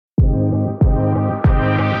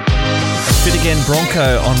weekend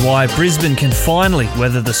Bronco on why Brisbane can finally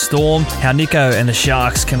weather the storm, how Nico and the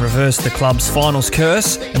Sharks can reverse the club's finals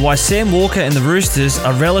curse, and why Sam Walker and the Roosters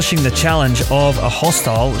are relishing the challenge of a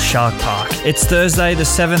hostile Shark Park. It's Thursday the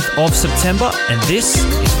 7th of September and this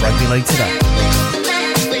is Rugby League Today.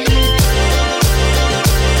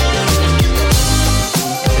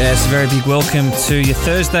 Yes, a very big welcome to your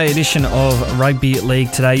Thursday edition of Rugby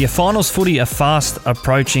League Today. Your finals footy are fast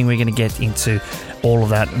approaching. We're going to get into all of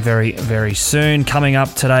that very, very soon. Coming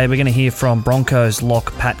up today, we're going to hear from Broncos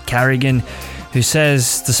lock Pat Carrigan, who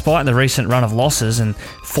says despite the recent run of losses, and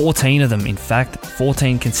 14 of them, in fact,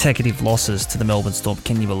 14 consecutive losses to the Melbourne Storm.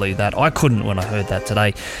 Can you believe that? I couldn't when I heard that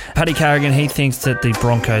today. Paddy Carrigan, he thinks that the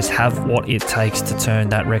Broncos have what it takes to turn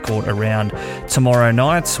that record around tomorrow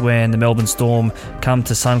night when the Melbourne Storm come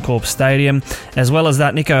to Suncorp Stadium. As well as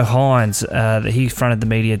that, Nico Hines, he fronted the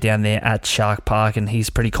media down there at Shark Park, and he's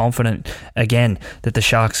pretty confident, again, that the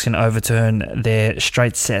Sharks can overturn their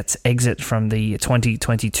straight sets exit from the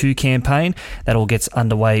 2022 campaign. That all gets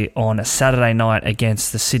underway on a Saturday night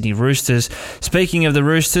against the Sydney Roosters. Speaking of the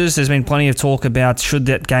Roosters, there's been plenty of talk about should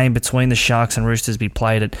that game between the Sharks and Roosters be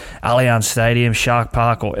played at Allianz Stadium, Shark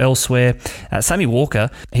Park or elsewhere. Sammy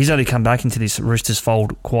Walker, he's only come back into this Roosters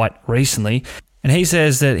fold quite recently, and he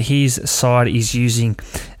says that his side is using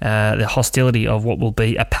the hostility of what will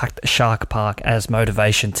be a packed Shark Park as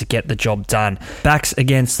motivation to get the job done. Backs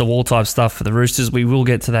against the wall type stuff for the Roosters. We will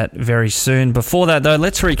get to that very soon. Before that, though,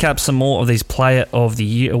 let's recap some more of these Player of the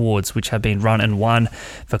Year awards, which have been run and won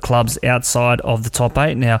for clubs outside of the top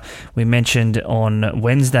 8. Now, we mentioned on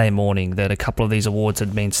Wednesday morning that a couple of these awards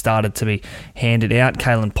had been started to be handed out.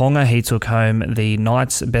 Kalen Ponga, he took home the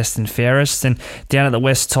Knights Best and Fairest. And down at the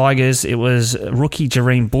West Tigers, it was rookie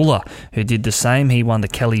Jareem Buller who did the same. He won the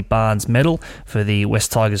Kelly Barnes Medal for the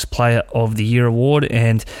West Tigers Player of the Year award,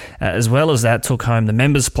 and as well as that, took home the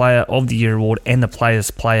Members Player of the Year award and the Players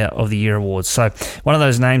Player of the Year awards. So one of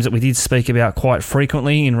those names that we did speak about quite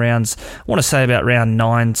frequently in rounds, I want to say about round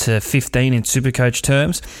 9 to 15 in Supercoach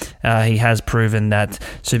terms. He has proven that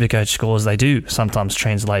Supercoach scores, they do sometimes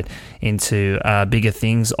translate into bigger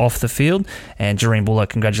things off the field, and Jareem Buller,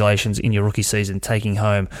 congratulations in your rookie season, taking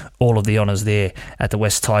home all of the honours there at the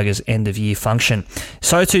West Tigers end of year function.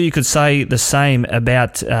 So too, you could say the same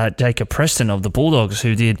about Jacob Preston of the Bulldogs,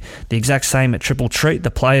 who did the exact same triple treat: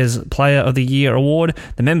 the Players Player of the Year award,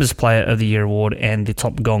 the Members Player of the Year award, and the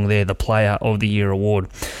top gong there, the Player of the Year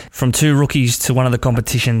award. From two rookies to one of the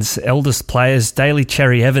competition's eldest players, Daly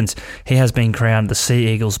Cherry Evans, he has been crowned the Sea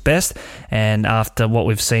Eagles best, and after what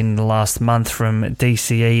we've seen in the last month from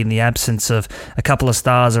DCE in the absence of a couple of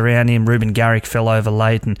stars around him, Ruben Garrick fell over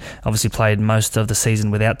late and obviously played most of the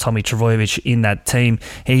season without Tommy Trbojevic in that team.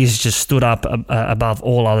 He's just stood up above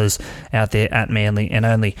all others out there at Manly, and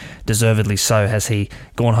only deservedly so has he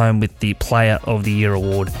gone home with the Player of the Year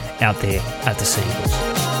award out there at the Sea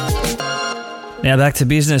Eagles. Now back to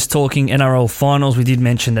business, talking NRL finals. We did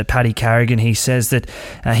mention that Paddy Carrigan, he says that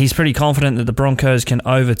he's pretty confident that the Broncos can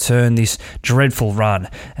overturn this dreadful run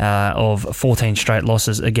of 14 straight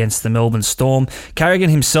losses against the Melbourne Storm. Carrigan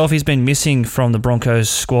himself, he's been missing from the Broncos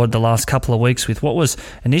squad the last couple of weeks with what was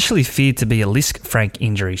initially feared to be a Lisfranc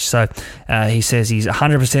injury. So he says he's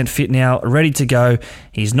 100% fit now, ready to go.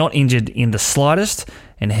 He's not injured in the slightest,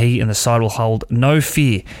 and he and the side will hold no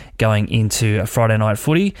fear going into a Friday night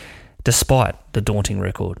footy, despite the daunting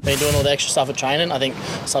record. Been doing all the extra stuff at training. I think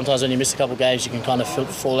sometimes when you miss a couple of games, you can kind of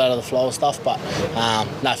fall out of the flow of stuff. But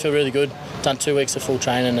I feel really good. Done 2 weeks of full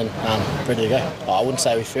training and ready to go. I wouldn't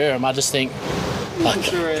say we fear them. I just think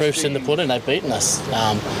proof's in the pudding. They've beaten us.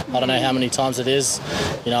 I don't know how many times it is.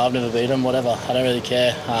 I've never beat them. Whatever. I don't really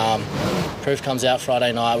care. Proof comes out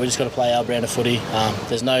Friday night. We just got to play our brand of footy.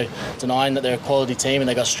 There's no denying that they're a quality team and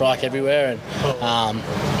they got strike everywhere. And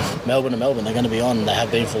Melbourne, they're going to be on. They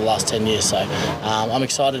have been for the last 10 years. So I'm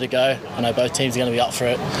excited to go. I know both teams are going to be up for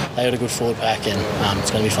it. They got a good forward pack and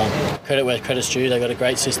it's going to be fun. Credit where credit's due. They've got a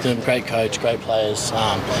great system, great coach, great players,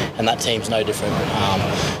 and that team's no different.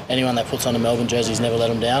 Anyone that puts on a Melbourne jersey's never let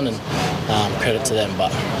them down, and credit to them.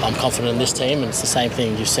 But I'm confident in this team, and it's the same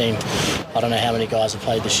thing you've seen. I don't know how many guys have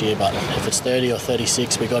played this year, but if it's 30 or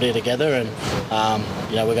 36, we got here together, and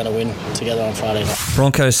we're going to win together on Friday night.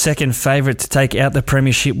 Broncos' second favourite to take out the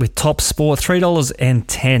premiership with Top Sport,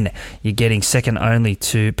 $3.10. You're getting second only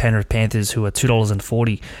to Penrith Panthers, who are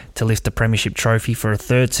 $2.40 to lift the premiership trophy for a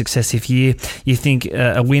third successive year. You think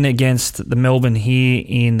a win against the Melbourne here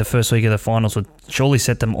in the first week of the finals would surely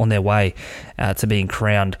set them on their way to being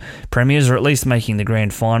crowned premiers, or at least making the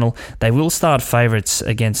grand final. They will start favourites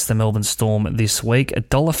against the Melbourne Storm this week,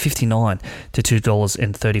 $1.59 to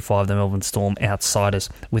 $2.35, the Melbourne Storm outsiders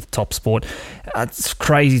with Top Sport. It's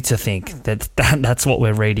crazy to think that's what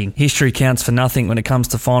we're reading. History counts for nothing when it comes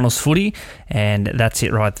to finals footy, and that's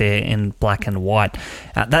it right there in black and white.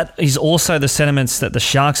 That is also the sentiments that the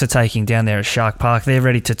Sharks are taking down there at Shark Park. They're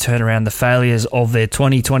ready to turn around the failures of their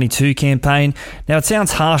 2022 campaign. Now, it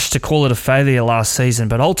sounds harsh to call it a failure last season,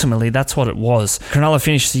 but ultimately that's what it was. Cronulla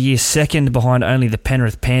finished the year second behind only the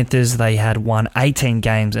Penrith Panthers. They had won 18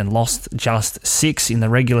 games and lost just 6 in the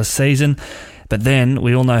regular season. But then,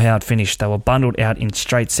 we all know how it finished. They were bundled out in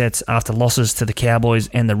straight sets after losses to the Cowboys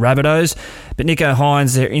and the Rabbitohs. But Nicho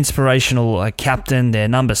Hynes, their inspirational captain, their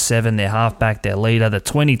number 7, their halfback, their leader, the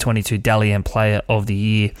 2022 Dally M Player of the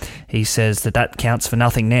Year, he says that counts for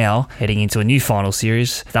nothing now, heading into a new final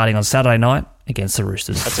series, starting on Saturday night against the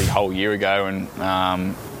Roosters. That's a whole year ago, and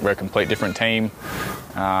we're a complete different team.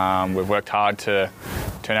 We've worked hard to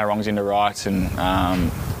turn our wrongs into rights, and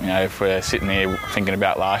if we're sitting there thinking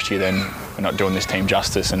about last year, then we're not doing this team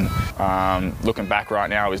justice. And looking back right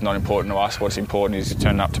now is not important to us. What's important is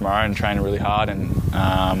turning up tomorrow and training really hard, and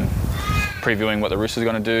previewing what the Roosters are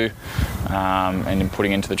going to do, and then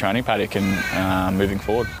putting into the training paddock and moving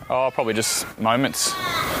forward. Probably just moments.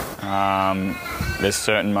 There's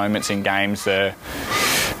certain moments in games that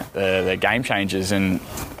they're game changers, and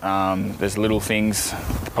there's little things.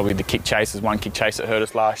 Probably the kick chase is one kick chase that hurt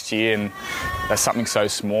us last year, and that's something so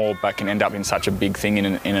small but can end up in such a big thing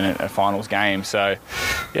in a finals game. So,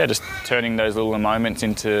 yeah, just turning those little moments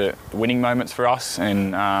into winning moments for us,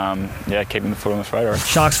 and keeping the foot on the throat.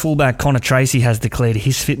 Sharks fullback Connor Tracy has declared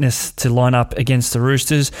his fitness to line up against the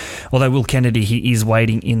Roosters. Although Will Kennedy, he is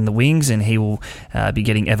waiting in the wings, and he will be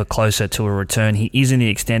getting ever closer to a return. He is in the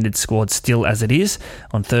extended squad still as it is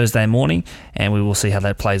on Thursday morning, and we will see how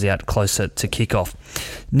that plays out closer to kickoff.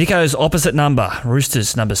 Nicho's opposite number,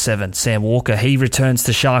 Roosters number 7, Sam Walker, he returns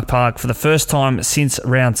to Shark Park for the first time since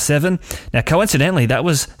round 7. Now, coincidentally, that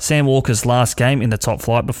was Sam Walker's last game in the top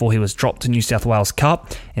flight before he was dropped to New South Wales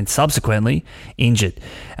Cup and subsequently injured.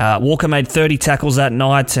 Walker made 30 tackles that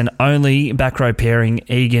night, and only back row pairing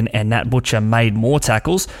Egan and Nat Butcher made more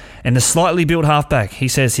tackles. And the slightly built halfback, he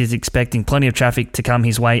says he's expecting plenty of traffic to come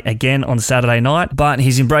his way again on Saturday night, but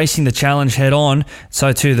he's embracing the challenge head on.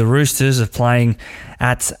 So too the Roosters of playing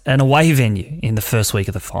at an away venue in the first week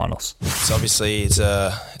of the finals. So obviously it's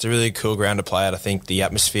a really cool ground to play at. I think the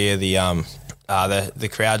atmosphere, the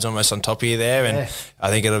crowd's almost on top of you there, and I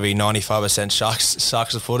think it'll be 95%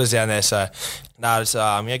 Sharks supporters down there. So it's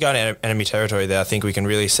going to enemy territory there. I think we can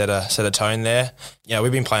really set a tone there.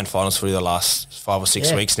 We've been playing finals footy the last 5 or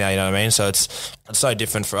 6 weeks now. You know what I mean? So it's so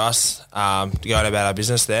different for us to go about our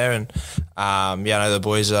business there. And I know the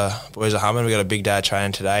boys are humming. We got a big day of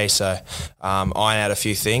training today, so iron out a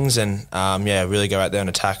few things and really go out there and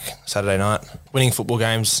attack Saturday night. Winning football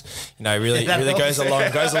games, really goes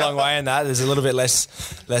a long way in that. There's a little bit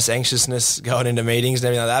less anxiousness going into meetings and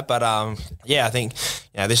everything like that. But I think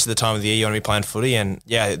this is the time of the year you want to be playing footy, and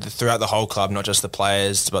throughout the whole club, not just the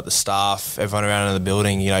players but the staff, everyone around in the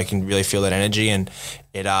building, can really feel that energy, and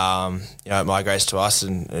it migrates to us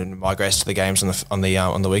and migrates to the games on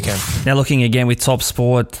the weekend. Now, looking again with Top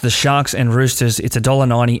Sport, the Sharks and Roosters, it's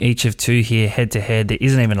 $1.90 each of 2 here head to head. There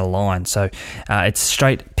isn't even a line, so it's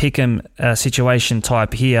straight pick'em situation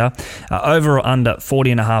type here. Over or under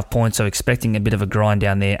 40.5 points, so expecting a bit of a grind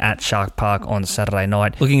down there at Shark Park on Saturday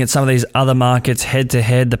night. Looking at some of these other markets head to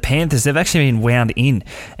head, the Panthers, they've actually been wound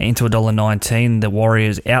into $1.19. The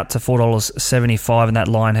Warriors out to $4.75, and that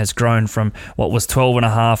line has grown from what was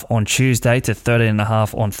 12.5 on Tuesday to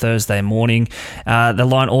 13.5 on Thursday morning. The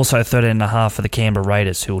line also 13.5 for the Canberra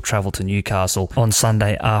Raiders, who will travel to Newcastle on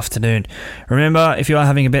Sunday afternoon. Remember, if you are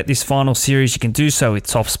having a bet this final series, you can do so with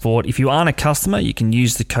Top Sport. If you aren't a customer, you can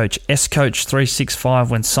use the code SCOACH365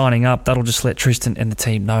 when signing up. That'll just let Tristan and the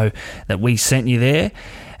team know that we sent you there.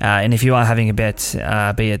 And if you are having a bet,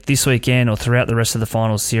 be it this weekend or throughout the rest of the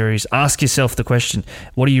finals series, ask yourself the question,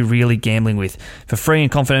 what are you really gambling with? For free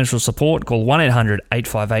and confidential support, call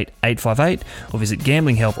 1-800-858-858 or visit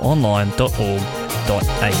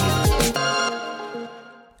gamblinghelponline.org.au.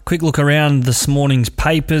 Quick look around this morning's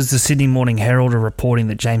papers. The Sydney Morning Herald are reporting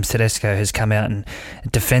that James Tedesco has come out and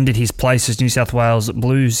defended his place as New South Wales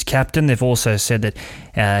Blues captain. They've also said that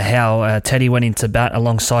how Teddy went into bat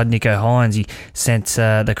alongside Nicho Hynes. He sent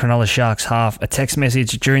the Cronulla Sharks half a text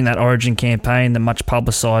message during that Origin campaign, the much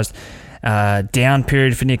publicised down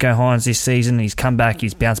period for Nicho Hynes this season. He's come back,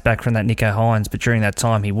 he's bounced back from that Nicho Hynes, but during that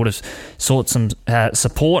time he would have sought some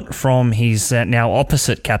support from his now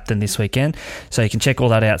opposite captain this weekend. So you can check all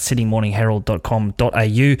that out,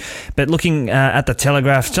 sydneymorningherald.com.au. But looking at the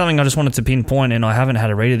Telegraph, something I just wanted to pinpoint, and I haven't had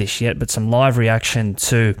a read of this yet, but some live reaction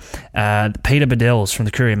to Peter Bedell's from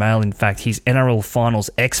the Courier Mail, in fact, his NRL Finals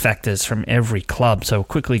X Factors from every club. So we'll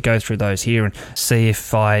quickly go through those here and see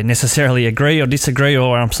if I necessarily agree or disagree,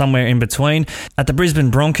 or I'm somewhere in between. At the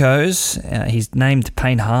Brisbane Broncos, he's named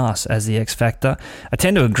Payne Haas as the X Factor. I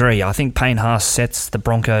tend to agree. I think Payne Haas sets the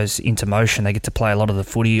Broncos into motion. They get to play a lot of the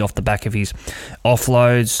footy off the back of his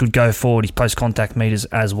offloads, good go forward, his post-contact meters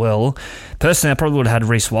as well. Personally, I probably would have had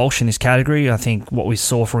Reece Walsh in this category. I think what we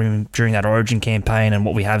saw from him during that Origin campaign and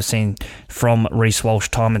what we have seen from Reece Walsh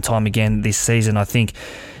time and time again this season, I think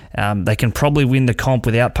they can probably win the comp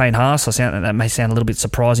without Payne Haas. That may sound a little bit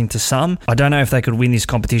surprising to some. I don't know if they could win this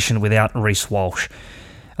competition without Reece Walsh.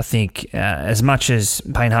 I think as much as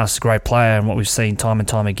Payne Haas is a great player and what we've seen time and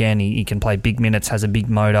time again, he can play big minutes, has a big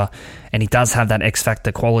motor, and he does have that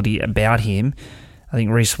X-Factor quality about him. I think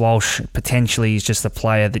Reece Walsh potentially is just a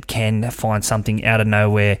player that can find something out of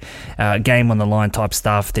nowhere, game on the line type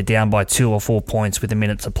stuff. They're down by 2 or 4 points with a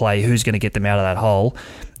minute to play. Who's going to get them out of that hole?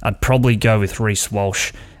 I'd probably go with Reece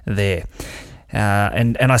Walsh there.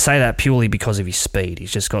 And I say that purely because of his speed.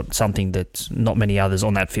 He's just got something that not many others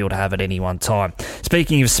on that field have at any one time.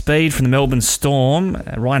 Speaking of speed, from the Melbourne Storm,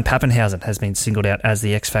 Ryan Pappenhausen has been singled out as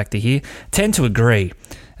the X Factor here. Tend to agree.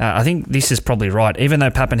 I think this is probably right. Even though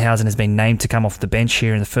Pappenhausen has been named to come off the bench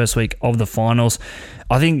here in the first week of the finals,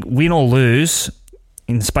 I think win or lose,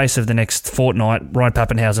 in the space of the next fortnight, Ryan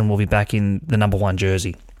Pappenhausen will be back in the number 1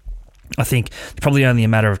 jersey. I think it's probably only a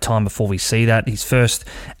matter of time before we see that. His first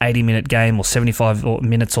 80-minute game or 75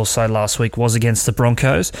 minutes or so last week was against the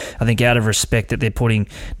Broncos. I think out of respect that they're putting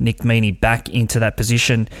Nick Meaney back into that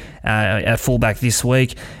position at fullback this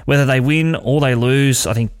week. Whether they win or they lose,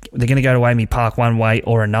 I think they're going to go to Amy Park one way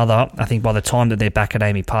or another. I think by the time that they're back at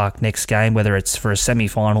Amy Park next game, whether it's for a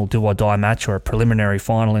semi-final do-or-die match or a preliminary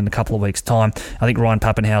final in a couple of weeks' time, I think Ryan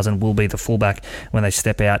Pappenhausen will be the fullback when they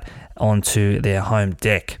step out onto their home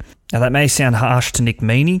deck. Now, that may sound harsh to Nick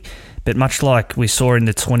Meaney, but much like we saw in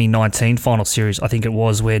the 2019 final series, I think it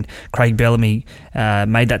was when Craig Bellamy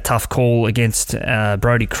made that tough call against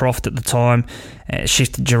Brodie Croft at the time,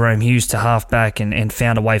 shifted Jerome Hughes to halfback and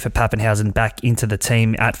found a way for Pappenhausen back into the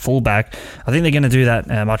team at fullback. I think they're going to do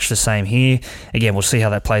that much the same here. Again, we'll see how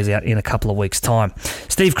that plays out in a couple of weeks' time.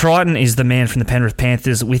 Steve Crichton is the man from the Penrith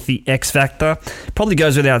Panthers with the X Factor. Probably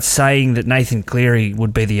goes without saying that Nathan Cleary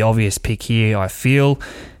would be the obvious pick here, I feel.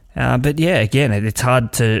 But yeah, again, it's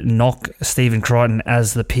hard to knock Stephen Crichton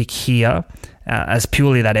as the pick here, as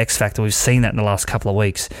purely that X factor. We've seen that in the last couple of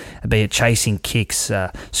weeks, be it chasing kicks,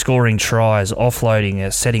 scoring tries,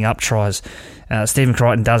 offloading, setting up tries. Stephen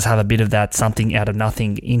Crichton does have a bit of that something out of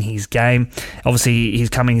nothing in his game. Obviously, he's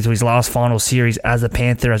coming into his last final series as a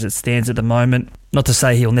Panther as it stands at the moment. Not to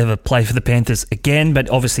say he'll never play for the Panthers again, but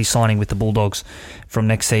obviously signing with the Bulldogs from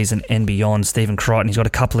next season and beyond. Stephen Crichton, he's got a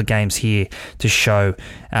couple of games here to show,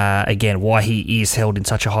 again, why he is held in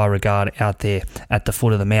such a high regard out there at the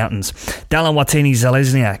foot of the mountains. Dallin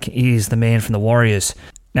Watene-Zelezniak is the man from the Warriors.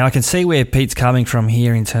 Now, I can see where Pete's coming from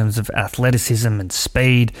here in terms of athleticism and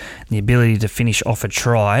speed and the ability to finish off a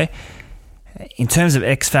try. In terms of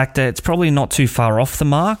X Factor, it's probably not too far off the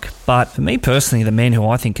mark, but for me personally, the man who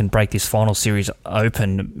I think can break this final series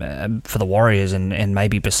open for the Warriors, and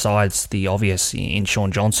maybe besides the obvious in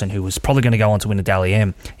Shaun Johnson, who was probably going to go on to win a Dally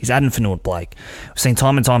M, is Adam Fanua-Blake. We've seen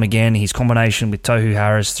time and time again his combination with Tohu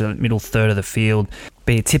Harris to the middle third of the field,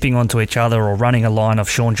 be it tipping onto each other or running a line of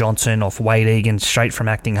Shaun Johnson off Wade Egan straight from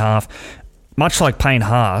acting half. Much like Payne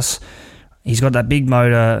Haas, he's got that big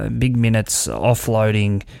motor, big minutes,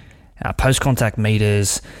 offloading, post-contact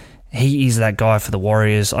meters. He is that guy for the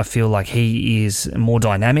Warriors. I feel like he is more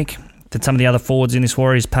dynamic than some of the other forwards in this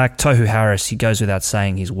Warriors pack. Tohu Harris, he goes without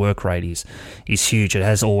saying, his work rate is huge. It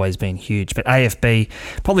has always been huge. But AFB,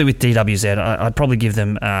 probably with DWZ, I'd probably give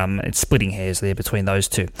them, it's splitting hairs there between those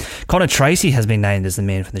two. Connor Tracy has been named as the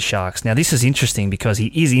man from the Sharks. Now, this is interesting because he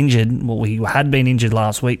is injured. Well, he had been injured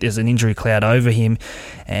last week. There's an injury cloud over him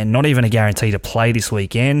and not even a guarantee to play this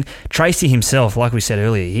weekend. Tracy himself, like we said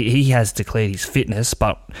earlier, he has declared his fitness,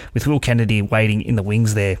 but with Will Kennedy waiting in the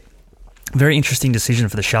wings there, very interesting decision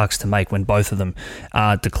for the Sharks to make when both of them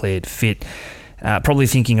are declared fit. Probably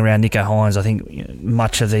thinking around Nicho Hynes. I think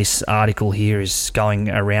much of this article here is going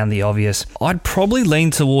around the obvious. I'd probably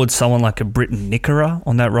lean towards someone like a Britton Nickera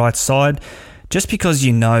on that right side. just because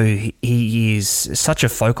you know he is such a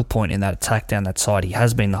focal point in that attack down that side. He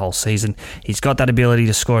has been the whole season. He's got that ability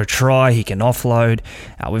to score a try. He can offload.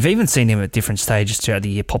 We've even seen him at different stages throughout the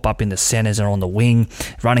year pop up in the centres or on the wing,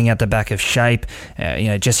 running out the back of shape.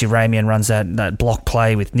 Jesse Ramian runs that block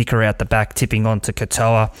play with Nicker out the back, tipping on to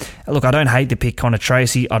Katoa. Look, I don't hate to pick Connor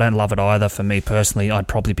Tracy. I don't love it either. For me personally, I'd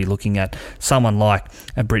probably be looking at someone like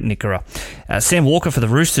Britt Nickera. Sam Walker for the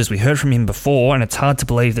Roosters, we heard from him before, and it's hard to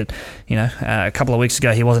believe that, a couple of weeks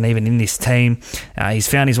ago he wasn't even in this team. He's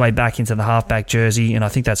found his way back into the halfback jersey, and I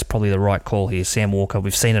think that's probably the right call here. Sam Walker,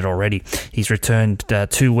 we've seen it already. He's returned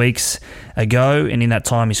 2 weeks ago, and in that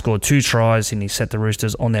time he scored 2 tries, and he set the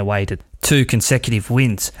Roosters on their way to 2 consecutive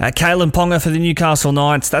wins. Kalen Ponga for the Newcastle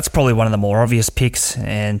Knights, that's probably one of the more obvious picks,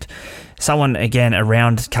 and someone, again,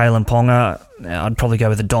 around Kalen Ponga, I'd probably go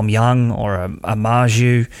with a Dom Young or a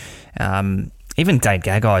Marju. Even Dane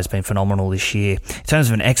Gagai has been phenomenal this year. In terms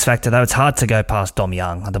of an X factor, though, it's hard to go past Dom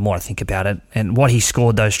Young, the more I think about it. And what he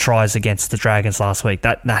scored those tries against the Dragons last week,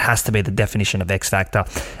 that has to be the definition of X factor.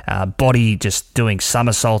 Body just doing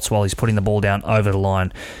somersaults while he's putting the ball down over the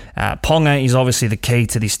line. Ponga is obviously the key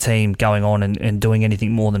to this team going on and doing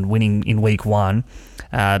anything more than winning in week 1.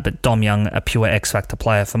 But Dom Young, a pure X factor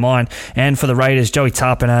player for mine. And for the Raiders, Joey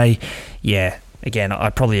Tarpanay, again,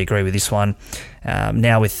 I'd probably agree with this one.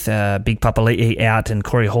 Now with Big Papa Lee out and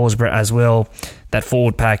Corey Horsburgh as well, that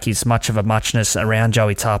forward pack is much of a muchness around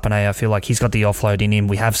Joey Tarpanay. I feel like he's got the offload in him.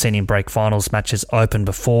 We have seen him break finals matches open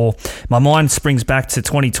before. My mind springs back to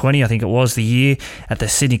 2020, I think it was the year, at the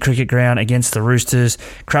Sydney Cricket Ground against the Roosters,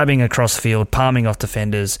 crabbing across field, palming off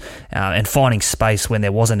defenders, and finding space when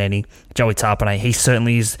there wasn't any. Joey Tarpanay, he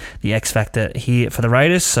certainly is the X factor here for the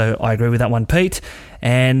Raiders, so I agree with that one, Pete.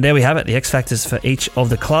 And there we have it, the X factors for each of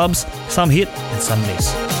the clubs. Some hit and some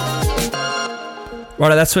miss.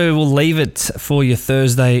 Right, that's where we'll leave it for your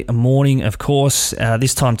Thursday morning, of course.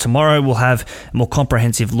 This time tomorrow, we'll have a more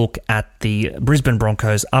comprehensive look at the Brisbane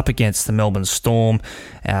Broncos up against the Melbourne Storm.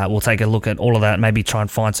 We'll take a look at all of that, maybe try and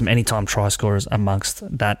find some anytime try scorers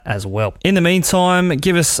amongst that as well. In the meantime,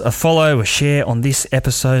 give us a follow, a share on this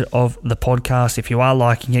episode of the podcast. If you are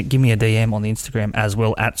liking it, give me a DM on the Instagram as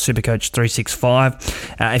well, at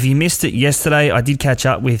Supercoach365. If you missed it yesterday, I did catch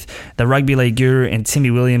up with the Rugby League guru and Timmy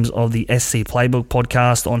Williams of the SC Playbook podcast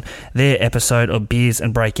on their episode of Beers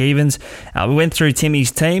and Break-Evens. We went through Timmy's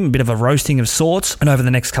team, a bit of a roasting of sorts, and over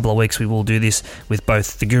the next couple of weeks we will do this with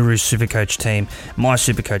both the Guru's Supercoach team, my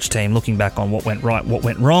Supercoach team, looking back on what went right, what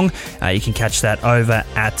went wrong. You can catch that over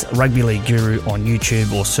at Rugby League Guru on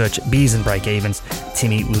YouTube or search Beers and Break-Evens,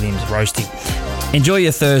 Timmy Williams Roasting. Enjoy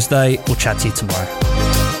your Thursday. We'll chat to you tomorrow.